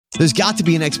There's got to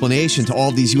be an explanation to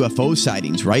all these UFO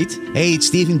sightings, right? Hey, it's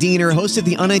Stephen Diener, host of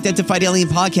the Unidentified Alien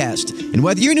Podcast. And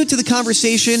whether you're new to the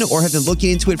conversation or have been looking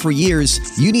into it for years,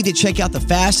 you need to check out the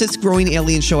fastest growing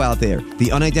alien show out there,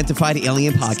 the Unidentified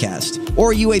Alien Podcast,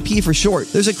 or UAP for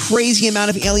short. There's a crazy amount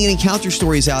of alien encounter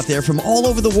stories out there from all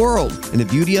over the world. And the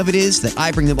beauty of it is that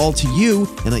I bring them all to you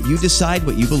and let you decide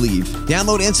what you believe.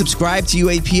 Download and subscribe to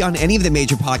UAP on any of the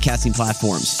major podcasting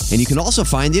platforms. And you can also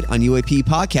find it on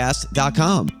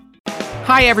UAPpodcast.com.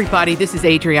 Hi, everybody. This is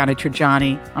Adriana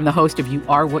Trajani. I'm the host of You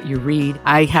Are What You Read.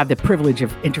 I have the privilege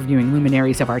of interviewing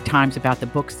luminaries of our times about the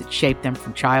books that shaped them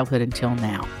from childhood until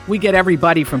now. We get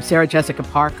everybody from Sarah Jessica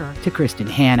Parker to Kristen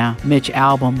Hanna, Mitch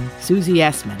Albom, Susie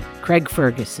Essman, Craig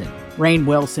Ferguson, Rainn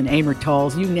Wilson, Amor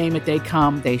Tolls, you name it, they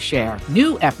come, they share.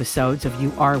 New episodes of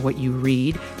You Are What You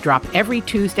Read drop every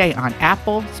Tuesday on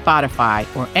Apple,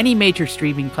 Spotify, or any major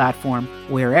streaming platform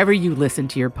wherever you listen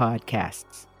to your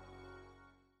podcasts.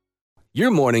 Your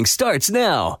morning starts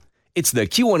now. It's the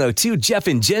Q102 Jeff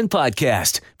and Jen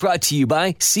podcast brought to you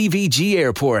by CVG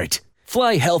Airport.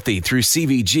 Fly healthy through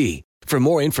CVG. For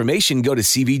more information, go to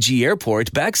CVG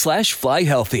Airport /fly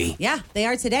healthy. Yeah, they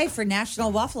are today for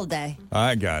National Waffle Day.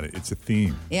 I got it. It's a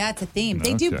theme. Yeah, it's a theme.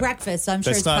 They do breakfast, so I'm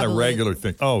sure That's it's not probably a regular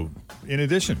thing. Oh, in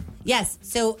addition. Yes.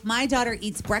 So my daughter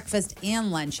eats breakfast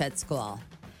and lunch at school.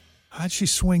 How'd she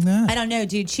swing that? I don't know,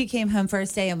 dude. She came home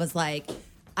first day and was like,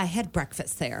 I had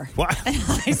breakfast there. What? And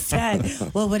I said,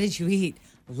 well, what did you eat?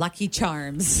 Lucky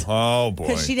Charms. Oh, boy.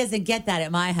 Because she doesn't get that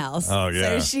at my house. Oh,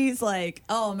 yeah. So she's like,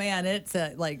 oh, man, it's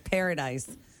like paradise.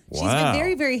 Wow. She's been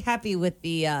very, very happy with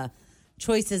the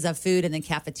choices of food in the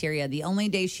cafeteria. The only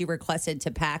day she requested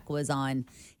to pack was on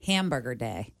Hamburger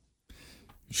Day.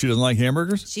 She doesn't like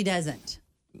hamburgers? She doesn't.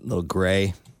 A little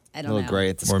gray. I don't know. A little gray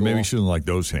at the Or school. maybe she doesn't like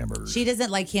those hamburgers. She doesn't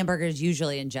like hamburgers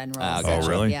usually in general. Okay. Oh,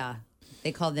 really? Yeah.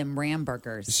 They call them ram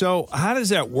burgers. So how does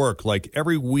that work? Like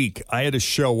every week I had to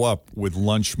show up with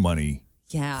lunch money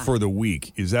Yeah. for the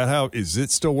week. Is it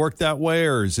still work that way,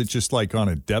 or is it just like on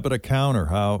a debit account, or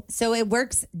how? So it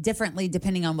works differently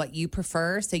depending on what you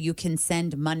prefer. So you can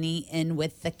send money in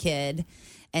with the kid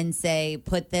and say,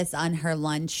 put this on her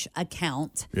lunch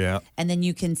account. Yeah. And then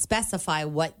you can specify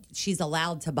what she's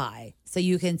allowed to buy. So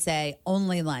you can say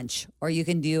only lunch, or you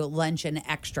can do lunch and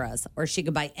extras, or she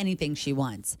can buy anything she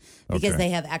wants because Okay. they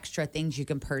have extra things you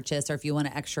can purchase, or if you want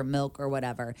an extra milk or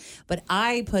whatever. But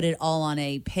I put it all on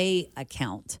a pay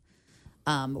account.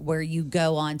 Where you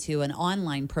go onto an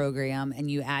online program and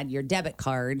you add your debit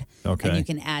card. Okay. And you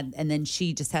can add, and then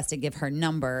she just has to give her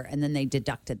number, and then they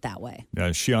deduct it that way. Now,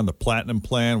 is she on the platinum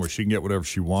plan where she can get whatever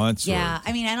she wants? Yeah. Or?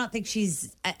 I mean, I don't think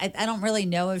I don't really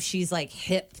know if she's like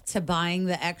hip to buying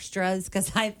the extras,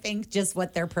 because I think just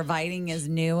what they're providing is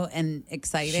new and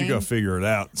exciting. She got to figure it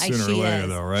out sooner or She later, is.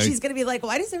 though, right? She's going to be like,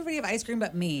 why does everybody have ice cream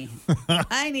but me?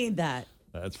 I need that.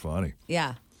 That's funny.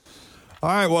 Yeah. All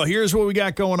right, well, here's what we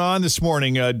got going on this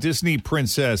morning. Disney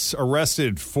princess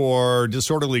arrested for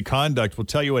disorderly conduct. We'll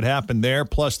tell you what happened there,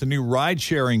 plus the new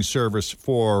ride-sharing service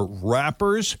for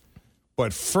rappers.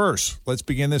 But first, let's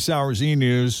begin this hour's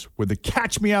E-News with the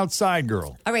Catch Me Outside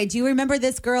girl. All right. Do you remember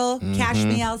this girl, Cash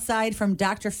Me Outside from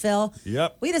Dr. Phil?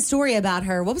 Yep. We had a story about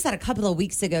her. What was that, a couple of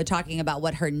weeks ago, talking about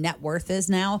what her net worth is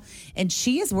now? And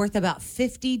she is worth about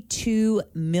 $52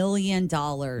 million.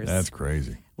 That's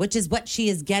crazy. Which is what she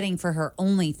is getting for her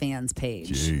OnlyFans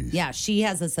page. Jeez. Yeah, she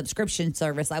has a subscription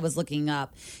service. I was looking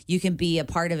up. You can be a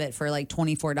part of it for like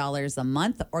 $24 a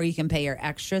month, or you can pay your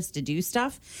extras to do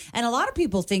stuff. And a lot of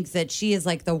people think that she is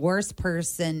like the worst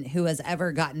person who has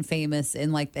ever gotten famous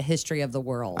in like the history of the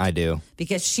world. I do.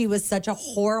 Because she was such a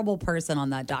horrible person on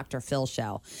that Dr. Phil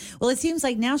show. Well, it seems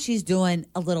like now she's doing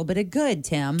a little bit of good,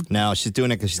 Tim. No, she's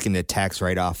doing it because she's getting a tax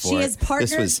write-off for She it. is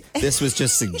partnered- This was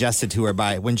just suggested to her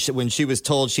by when she was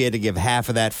told she had to give half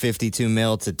of that $52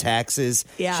 million to taxes.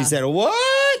 Yeah. She said,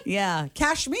 "What?" Yeah,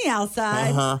 cash me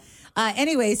outside. Uh-huh.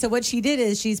 Anyway, so what she did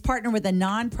is she's partnered with a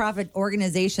nonprofit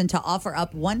organization to offer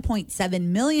up $1.7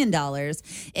 million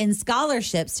in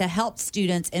scholarships to help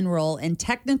students enroll in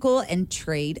technical and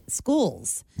trade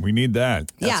schools. We need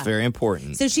that. That's Yeah. very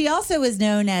important. So she also is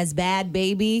known as Bad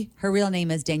Baby. Her real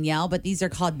name is Danielle, but these are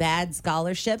called Bad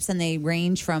Scholarships, and they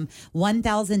range from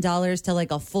 $1,000 to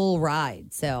like a full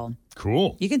ride. So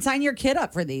Cool. you can sign your kid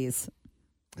up for these.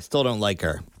 I still don't like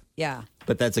her, Yeah.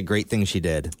 but that's a great thing she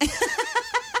did.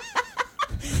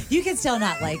 You can still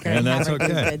not like her And and have that's her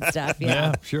do okay. good stuff. Yeah,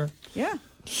 Yeah. sure. Yeah.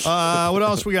 What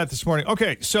else we got this morning?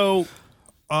 Okay, so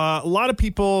a lot of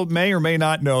people may or may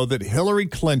not know that Hillary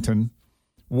Clinton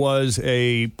was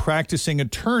a practicing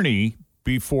attorney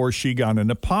before she got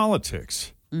into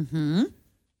politics. Mm-hmm.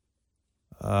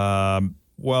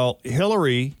 Well,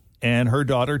 Hillary and her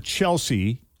daughter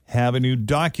Chelsea have a new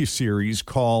docuseries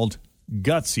called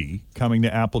Gutsy coming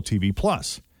to Apple TV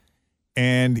Plus.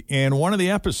 And in one of the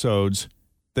episodes,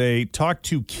 they talked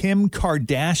to Kim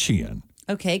Kardashian.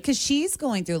 Okay, because she's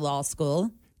going through law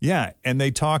school. Yeah, and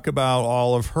they talk about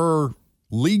all of her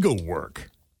legal work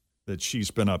that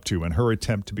she's been up to and her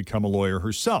attempt to become a lawyer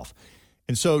herself.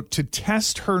 And so to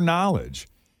test her knowledge,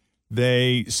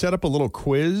 they set up a little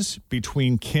quiz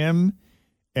between Kim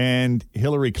and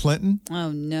Hillary Clinton.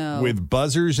 Oh, no. With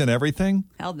buzzers and everything.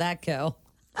 How'd that go?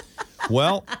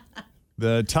 Well,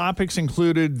 the topics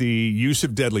included the use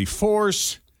of deadly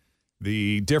force,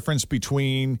 the difference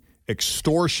between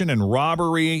extortion and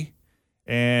robbery,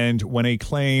 and when a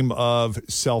claim of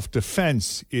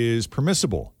self-defense is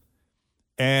permissible.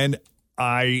 And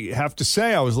I have to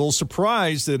say, I was a little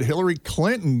surprised that Hillary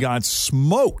Clinton got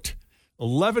smoked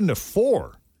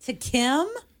 11-4. To Kim?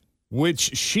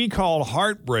 Which she called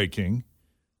heartbreaking.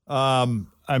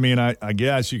 I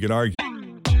guess you could argue.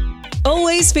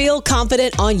 Always feel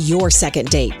confident on your second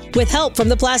date. With help from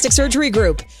the Plastic Surgery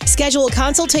Group. Schedule a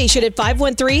consultation at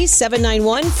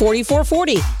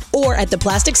 513-791-4440 or at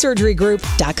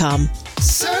theplasticsurgerygroup.com.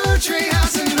 Surgery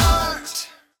has an art.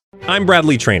 I'm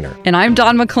Bradley Trainer. And I'm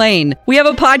Don McClain. We have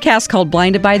a podcast called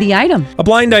Blinded by the Item. A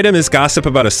blind item is gossip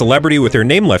about a celebrity with their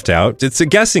name left out. It's a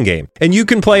guessing game, and you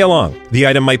can play along. The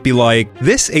item might be like,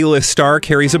 this A-list star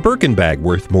carries a Birkin bag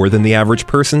worth more than the average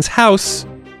person's house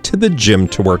to the gym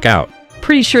to work out.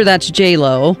 Pretty sure that's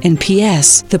J-Lo. And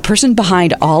P.S. the person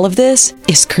behind all of this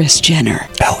is Kris Jenner,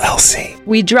 LLC.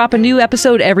 We drop a new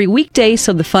episode every weekday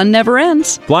so the fun never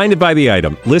ends. Blinded by the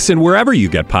Item. Listen wherever you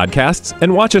get podcasts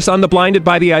and watch us on the Blinded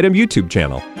by the Item YouTube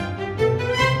channel.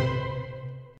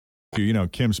 You know,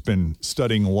 Kim's been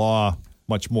studying law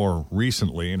much more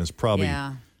recently and is probably,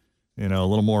 a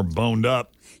little more boned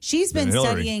up. She's been Hillary.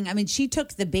 studying. I mean, she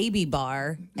took the baby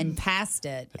bar and passed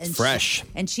it. It's fresh.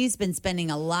 And she's been spending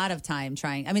a lot of time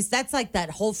trying. I mean, that's like that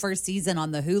whole first season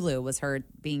on the Hulu was her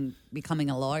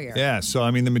becoming a lawyer. Yeah, so,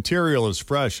 the material is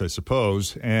fresh, I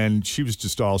suppose. And she was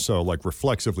just also,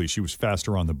 reflexively, she was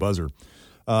faster on the buzzer.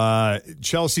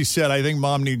 Chelsea said, I think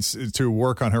Mom needs to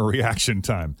work on her reaction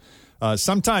time.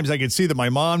 Sometimes I could see that my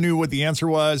mom knew what the answer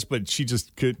was, but she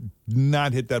just could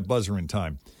not hit that buzzer in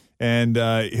time. And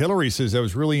Hillary says, I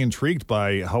was really intrigued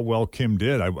by how well Kim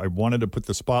did. I wanted to put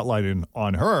the spotlight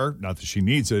on her, not that she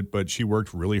needs it, but she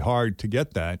worked really hard to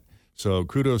get that. So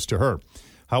kudos to her.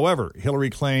 However,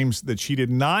 Hillary claims that she did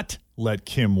not let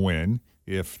Kim win,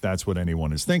 if that's what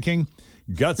anyone is thinking.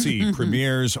 Gutsy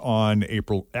premieres on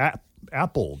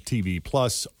Apple TV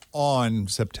Plus on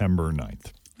September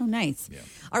 9th. Oh, nice. Yeah.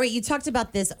 All right, you talked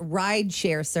about this ride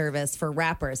share service for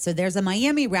rappers. So there's a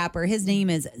Miami rapper. His name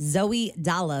is Zoe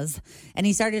Dallas, and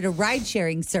he started a ride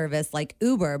sharing service like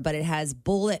Uber, but it has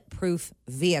bulletproof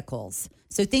vehicles.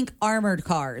 So think armored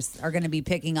cars are going to be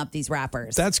picking up these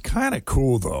rappers. That's kind of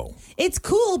cool, though. It's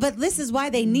cool, but this is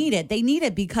why they need it. They need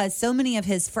it because so many of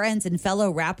his friends and fellow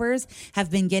rappers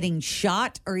have been getting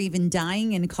shot or even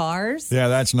dying in cars. Yeah,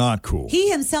 that's not cool.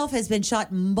 He himself has been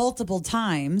shot multiple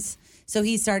times. So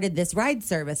he started this ride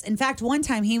service. In fact, one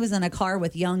time he was in a car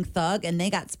with Young Thug and they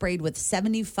got sprayed with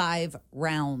 75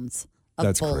 rounds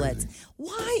of bullets. Crazy.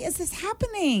 Why is this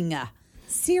happening?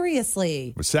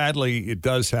 Seriously. But sadly, it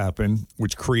does happen,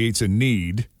 which creates a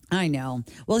need. I know.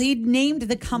 Well, he named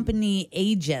the company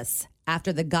Aegis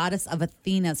after the goddess of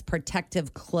Athena's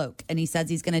protective cloak. And he says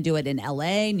he's going to do it in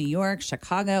L.A., New York,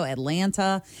 Chicago,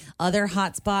 Atlanta, other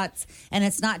hot spots. And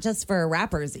it's not just for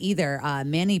rappers either.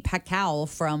 Manny Pacquiao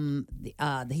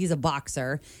he's a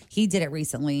boxer. He did it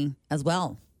recently as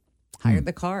well. Hired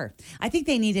the car. I think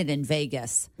they need it in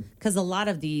Vegas because a lot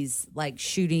of these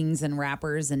shootings and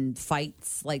rappers and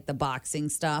fights, like the boxing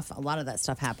stuff, a lot of that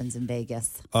stuff happens in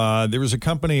Vegas. There was a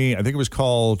company, I think it was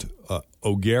called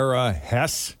Ogara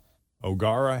Hess,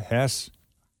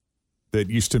 that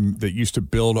used to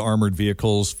build armored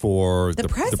vehicles for the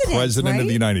president of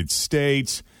the United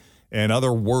States and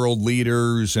other world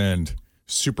leaders and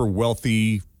super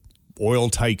wealthy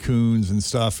oil tycoons and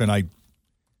stuff. And I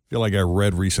feel like I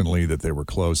read recently that they were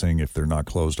closing, if they're not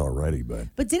closed already.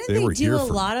 But didn't they do a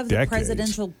lot of the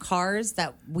presidential cars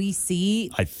that we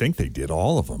see? I think they did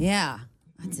all of them. Yeah,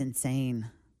 that's insane.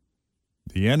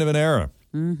 The end of an era.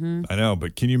 Mm-hmm. I know,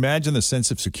 but can you imagine the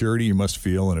sense of security you must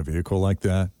feel in a vehicle like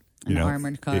that? An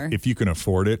armored car. If you can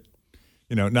afford it.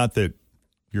 Not that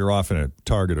you're often a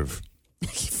target of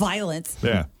violence.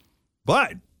 Yeah.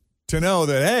 But to know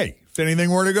that, hey, if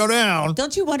anything were to go down.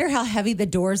 Don't you wonder how heavy the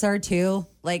doors are, too?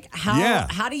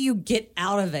 How do you get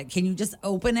out of it? Can you just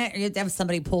open it or you have to have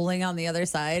somebody pulling on the other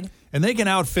side? And they can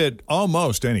outfit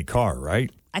almost any car, right?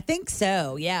 I think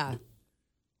so, yeah.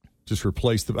 Just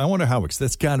replace I wonder how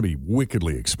that's got to be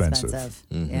wickedly expensive.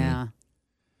 Yeah.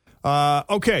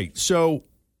 Okay, so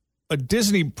a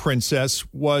Disney princess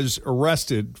was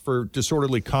arrested for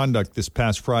disorderly conduct this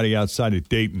past Friday outside of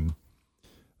Dayton.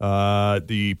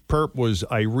 The perp was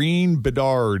Irene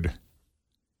Bedard.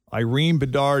 Irene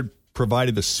Bedard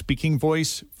provided the speaking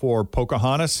voice for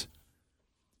Pocahontas.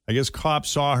 I guess cops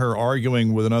saw her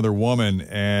arguing with another woman,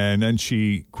 and then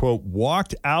she, quote,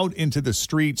 walked out into the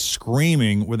street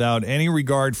screaming without any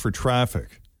regard for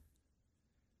traffic.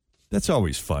 That's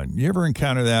always fun. You ever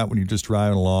encounter that when you're just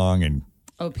driving along and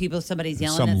somebody's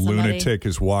yelling some at somebody? lunatic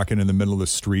is walking in the middle of the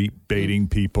street, baiting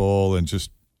people and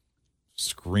just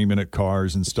screaming at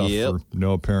cars and stuff for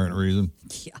no apparent reason?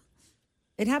 Yeah.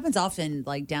 It happens often,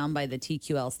 like down by the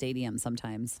TQL Stadium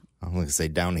sometimes. I'm going to say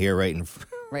down here, right in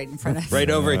front of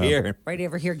right over here. Right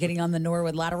over here, getting on the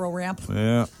Norwood lateral ramp.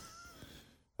 Yeah.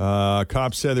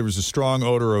 Cops said there was a strong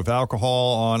odor of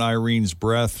alcohol on Irene's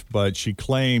breath, but she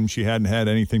claimed she hadn't had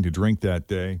anything to drink that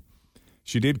day.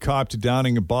 She did cop to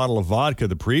downing a bottle of vodka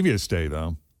the previous day,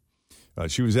 though.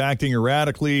 She was acting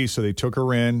erratically, so they took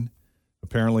her in.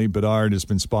 Apparently, Bedard has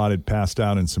been spotted passed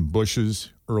out in some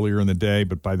bushes earlier in the day,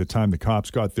 but by the time the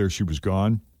cops got there, she was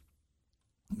gone.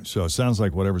 So it sounds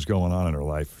like whatever's going on in her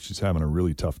life, she's having a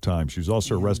really tough time. She was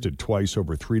also arrested twice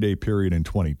over a 3-day period in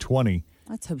 2020.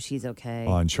 Let's hope she's okay.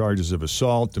 On charges of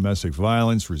assault, domestic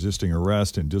violence, resisting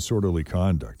arrest, and disorderly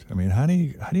conduct. I mean, how do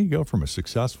you go from a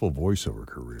successful voiceover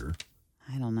career?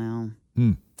 I don't know.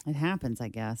 It happens, I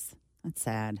guess. That's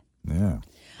sad. Yeah.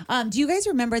 Do you guys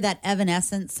remember that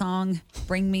Evanescence song,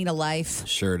 Bring Me to Life?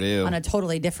 Sure do. On a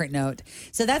totally different note.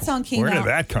 So that song came out. Where did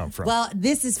that come from? Well,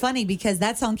 this is funny because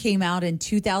that song came out in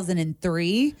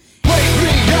 2003. Wake me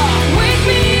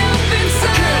up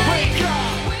inside.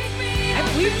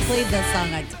 We've played this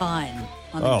song a ton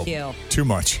on the queue. Too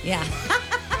much. Yeah.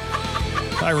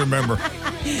 I remember.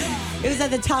 It was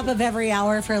at the top of every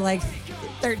hour for like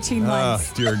 13 months.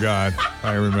 Oh, dear God.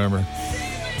 I remember.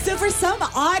 So for some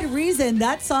odd reason,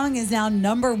 that song is now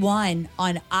 #1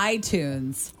 on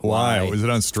iTunes. Why? Was it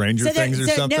on Stranger Things or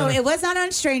something? No, it was not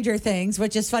on Stranger Things,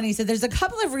 which is funny. So there's a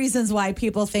couple of reasons why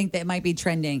people think that it might be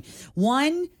trending.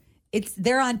 One,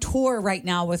 they're on tour right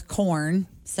now with Korn,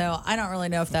 so I don't really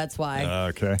know if that's why.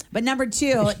 Okay. But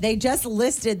 #2, they just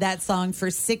listed that song for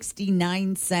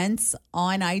 69 cents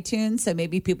on iTunes, so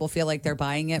maybe people feel like they're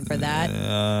buying it for that.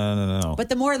 I don't know. But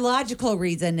the more logical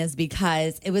reason is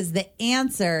because it was the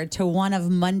answer to one of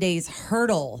Monday's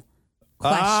hurdle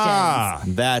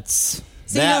questions.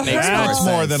 That makes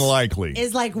more than likely.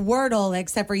 Is like Wordle,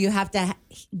 except for you have to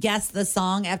guess the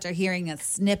song after hearing a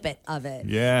snippet of it.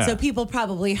 Yeah. So people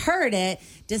probably heard it,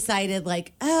 decided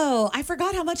like, oh, I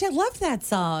forgot how much I loved that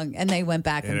song. And they went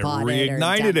back and bought it.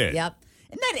 Reignited it. Yep.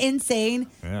 Isn't that insane?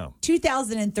 Yeah.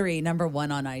 2003,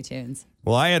 #1 on iTunes.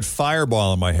 Well, I had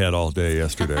Fireball in my head all day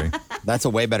yesterday. That's a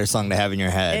way better song to have in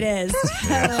your head. It is.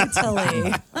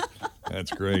 Totally.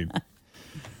 That's great.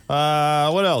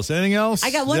 What else? Anything else?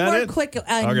 I got one more quick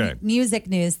music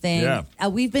news thing. Yeah.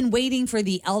 We've been waiting for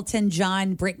the Elton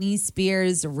John, Britney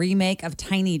Spears remake of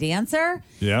Tiny Dancer.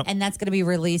 Yeah. And that's going to be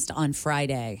released on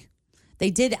Friday. I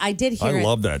did hear it. I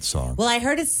love that song. Well, I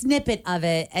heard a snippet of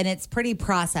it, and it's pretty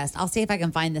processed. I'll see if I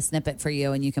can find the snippet for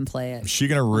you, and you can play it. Is she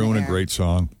going to ruin a great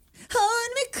song? Hold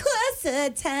me closer,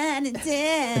 Tiny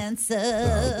Dancer.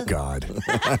 Oh, God.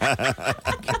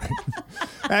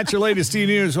 That's your latest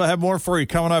E-News. We'll have more for you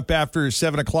coming up after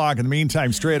 7 o'clock. In the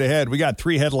meantime, straight ahead, we got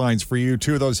 3 headlines for you.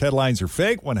 2 of those headlines are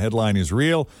fake. 1 headline is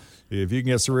real. If you can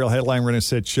guess the real headline, we're going to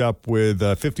set you up with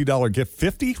a $50 gift.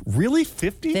 50? Really?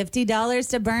 50? $50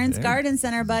 to Burns Garden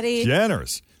Center, buddy.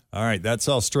 Generous. All right, that's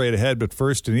all straight ahead. But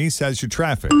first, Denise has your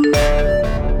traffic. My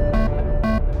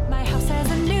house has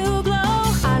a new glow.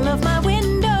 I love my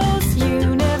windows.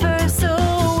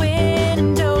 Universal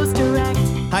Windows Direct.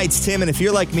 Hi, it's Tim, and if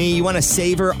you're like me, you want to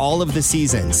savor all of the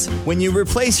seasons. When you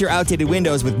replace your outdated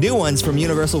windows with new ones from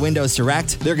Universal Windows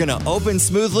Direct, they're going to open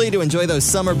smoothly to enjoy those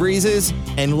summer breezes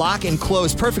and lock and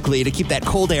close perfectly to keep that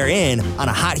cold air in on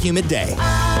a hot, humid day.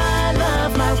 I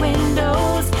love my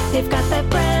windows. They've got that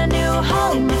brand new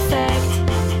home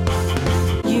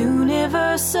effect.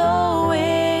 Universal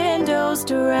Windows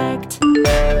Direct.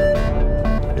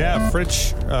 Yeah,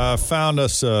 Fritch found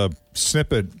us a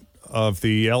snippet of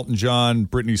the Elton John,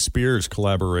 Britney Spears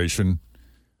collaboration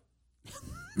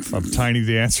of Tiny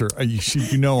Dancer.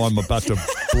 You know I'm about to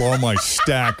blow my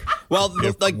stack. Well,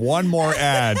 if one more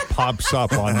ad pops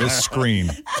up on this screen,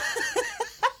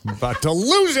 I'm about to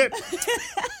lose it.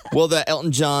 Well, the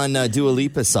Elton John Dua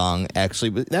Lipa song,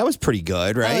 actually, that was pretty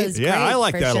good, right? was Yeah, great, I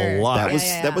like for that sure. a lot.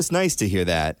 That was nice to hear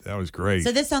that. That was great.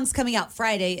 So this song's coming out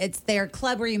Friday. It's their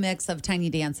club remix of Tiny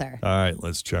Dancer. All right,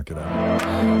 let's check it out.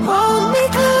 Hold me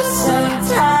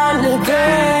closer, tiny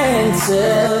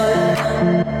dancer.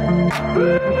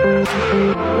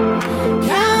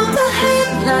 Count the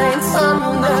headlights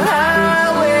on the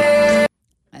highway.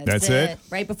 That's it?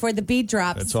 Right before the beat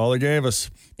drops. That's all they gave us.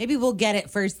 Maybe we'll get it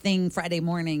first thing Friday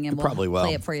morning and we'll Probably will.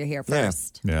 play it for you here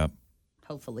first. Yeah.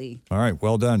 Hopefully. All right,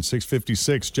 well done.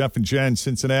 6:56, Jeff and Jen,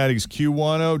 Cincinnati's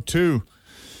Q102.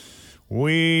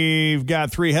 We've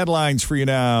got 3 headlines for you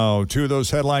now. 2 of those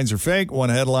headlines are fake. 1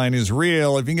 headline is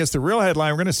real. If you can guess the real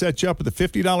headline, we're going to set you up with a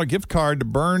 $50 gift card to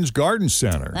Burns Garden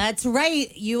Center. That's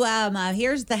right. You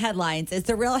here's the headlines. It's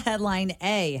the real headline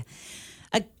A.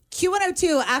 A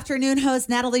Q102 afternoon host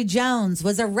Natalie Jones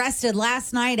was arrested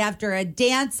last night after a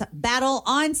dance battle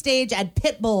on stage at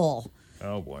Pitbull.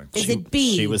 Oh, boy. Is it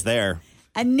B? She was there.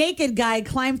 A naked guy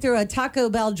climbed through a Taco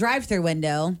Bell drive-thru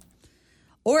window.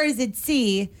 Or is it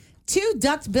C? 2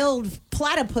 duck-billed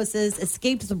platypuses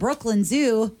escaped the Brooklyn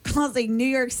Zoo, causing New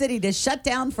York City to shut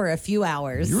down for a few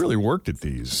hours. You really worked at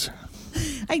these.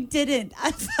 I didn't.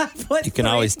 You can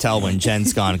always tell when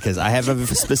Jen's gone because I have a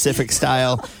specific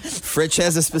style. Fritch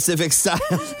has a specific style.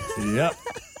 Yep.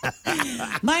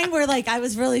 Mine were like, I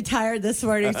was really tired this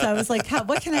morning, so I was like,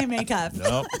 what can I make up?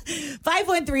 Nope.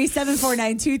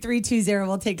 513-749-2320.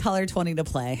 We'll take caller 20 to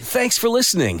play. Thanks for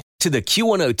listening to the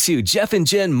Q102 Jeff and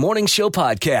Jen Morning Show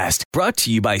podcast, brought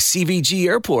to you by CVG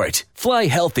Airport. Fly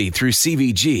healthy through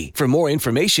CVG. For more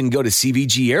information, go to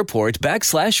CVG Airport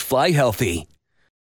 /fly healthy.